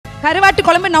Karuvattu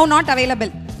kolambu now not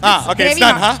available. Okay, it's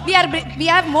done, huh? We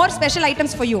have more special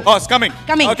items for you. Oh, it's coming.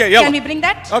 Okay, yeah. Can we bring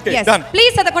that? Okay, yes. Done.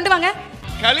 Please adha kondu vaanga.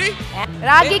 Kali?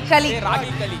 Ragi kali.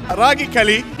 Ragi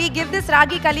kali. We give this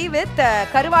ragi kali with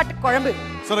karuvattu kolambu.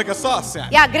 So like a sauce,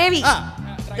 yeah? Yeah, gravy.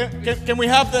 Can we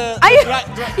have the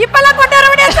ippala kondu vara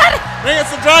mudiyum sir. Bring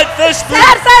us the dried fish, please.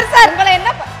 Sir. Ungala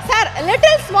enna sir,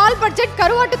 little small budget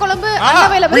karuvattu kolambu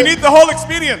unavailable. We need the whole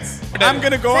experience. I'm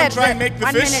going to go and try and make the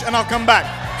fish and I'll come back.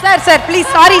 Sir, please.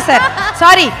 Sorry, sir.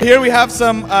 Sorry. Here we have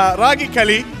some ragi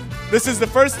kali. This is the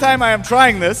first time I am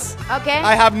trying this. Okay.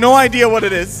 I have no idea what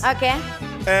it is. Okay.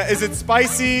 Is it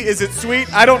spicy? Is it sweet?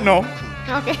 I don't know.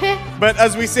 Okay. But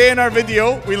as we say in our video,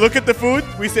 we look at the food,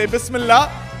 we say Bismillah,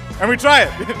 and we try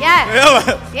it.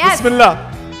 Yeah. Yes. Bismillah.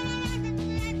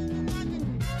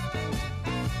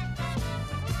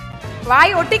 Why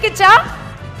ottikicha?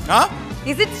 Huh?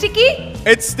 Is it sticky?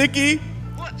 It's sticky.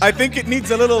 I think it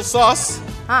needs a little sauce.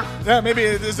 Yeah, maybe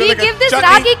there's we like give this chutney.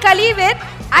 ragi kali with,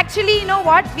 actually, you know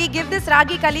what? We give this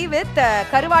ragi kali with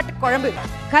karuvattu kolambu.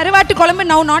 Karuvattu kolambu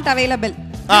now not available.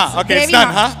 Okay, it's done,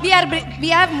 huh? We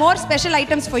have more special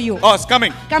items for you. Oh, it's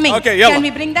coming. Okay, yeah. Can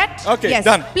we bring that? Okay, yes.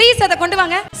 Done. Please adha kondu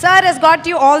vaanga. Sir has got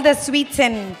you all the sweets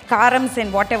and karams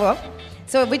and whatever.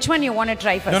 So which one you want to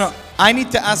try first? No. I need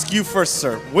to ask you first,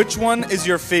 sir. Which one is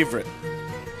your favorite?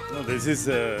 No, this is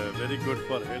very good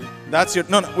for health. That's your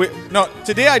no.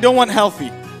 Today I don't want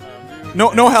healthy.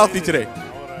 No healthy today.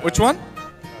 Which one?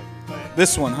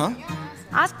 This one, huh?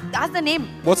 Ask the name.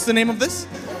 What's the name of this?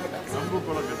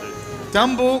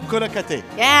 Tambu Kurakate.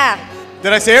 Yeah.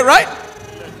 Did I say it right?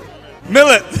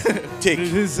 Millet. Take.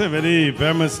 This is a very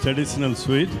famous traditional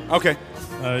sweet. Okay.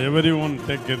 Everyone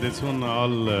take this one,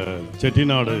 all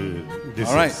Chettinad dishes.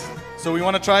 All right. So we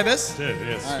want to try this?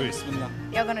 Yes, sweet. Bismillah.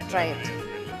 You're going to try it.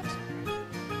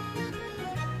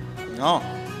 No.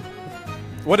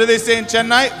 What do they say in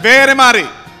Chennai? Vere mari.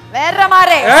 Verra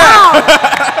mare. Yeah. Wow.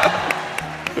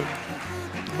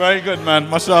 Very good, man.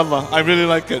 MashaAllah. I really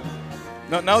like it.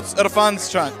 Now it's Irfan's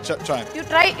try.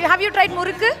 Have you tried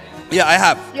murukku? Yeah, I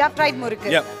have. You have tried murukku.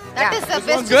 Yeah. That is the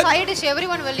This best side dish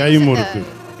everyone will Kai use. murukku.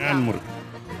 And murukku.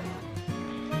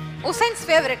 Usain's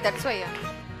favorite, that's why.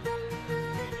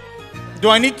 Do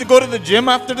I need to go to the gym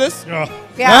after this? Yeah.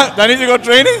 Do I need to go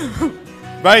training?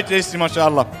 Very tasty,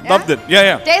 mashallah. Yeah? Loved it.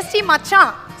 Yeah. Tasty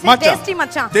matcha. Matcha. Tasty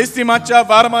matcha. Tasty matcha,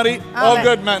 varamari, all Okay.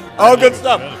 good, man. All good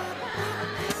stuff.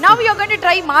 Now you're going to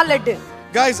try ma laddu.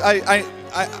 Guys, I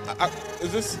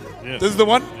is this? Yes. This is the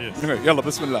one? Yes. Okay, yalla,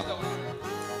 bismillah.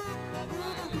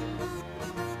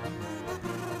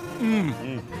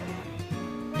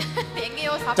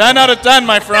 10 out of 10,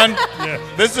 my friend. Yeah.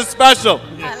 This is special.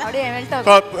 அப்படியே melt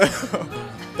ஆகும்.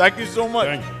 Thank you so much.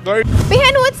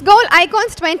 Behindwoods Goal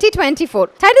Icons 2024.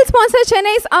 Title sponsor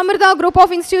Chennai's Amrita Group of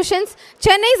Institutions.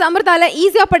 Chennai's Amritaல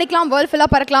ஈஸியா படிக்கலாம், world ஃபுல்லா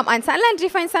பறக்கலாம். And Sunland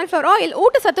Refined Sunflower Oil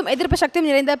ஊட்டச்சத்தும் எதிர்ப்பு சக்தியும்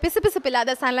நிறைந்த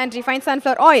பிசுபிசுப்பில்லாத Sunland Refined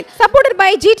Sunflower Oil. Supported by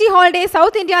GT Holiday,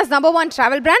 South India's #1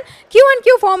 travel brand.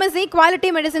 Q&Q Pharmacy,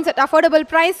 quality medicines at affordable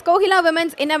price. Kohila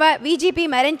Women's Innova, VGP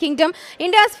Marine Kingdom,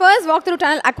 India's first walk-through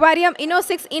tunnel aquarium.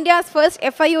 Inno6, India's first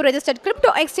FIU registered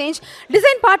crypto exchange.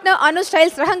 Design partner Anu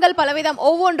Styles, ரகங்கள் பலவிதம்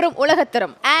ஒவ்வொன்றும்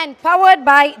உலகத்தரம். And powered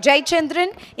by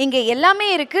Jaychandran. இங்க எல்லாமே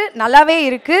இருக்கு, நல்லாவே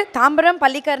இருக்கு. Tambaram,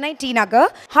 Pallikaranai, D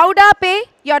Nagar. Howda Pay,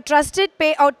 your trusted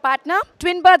payout partner.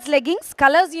 Twin Birds leggings,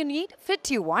 colors you need, fit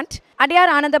you want.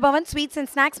 அடியார் ஆனந்த Pawan sweets and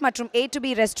snacks மற்றும் A2B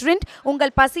ரெஸ்டாரண்ட்.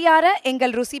 உங்கள் பசியார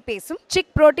எங்கள் ருசி பேசும். Sick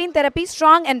protein therapy,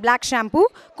 strong and black shampoo,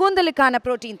 கூந்தலுக்கான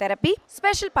protein therapy.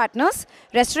 Special partners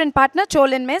restaurant partner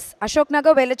Solan mess, Ashok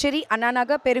Nagar, Velachery, Anna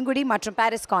Nagar, Perungudi மற்றும்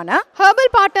Paris corner.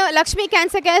 Herbal partner Lakshmi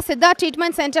cancer care, Siddha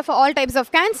treatment centre for all types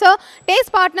of cancer.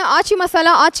 Taste partner ஆச்சி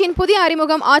மசாலா, ஆச்சியின் புதிய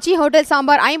அறிமுகம் ஆச்சி hotel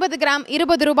sambar 50 gram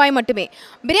 ₹20 மட்டுமே.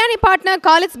 Biryani partner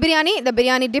காலிட்ஸ் biryani, த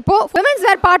biryani depot. Women's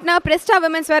வேர் partner பிரெஸ்டா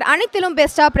women's வேர், அனைத்திலும்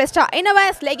பெஸ்டா பிரெஸ்டா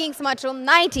இன்னோவேஸ் leggings மற்றும்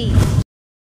nightie.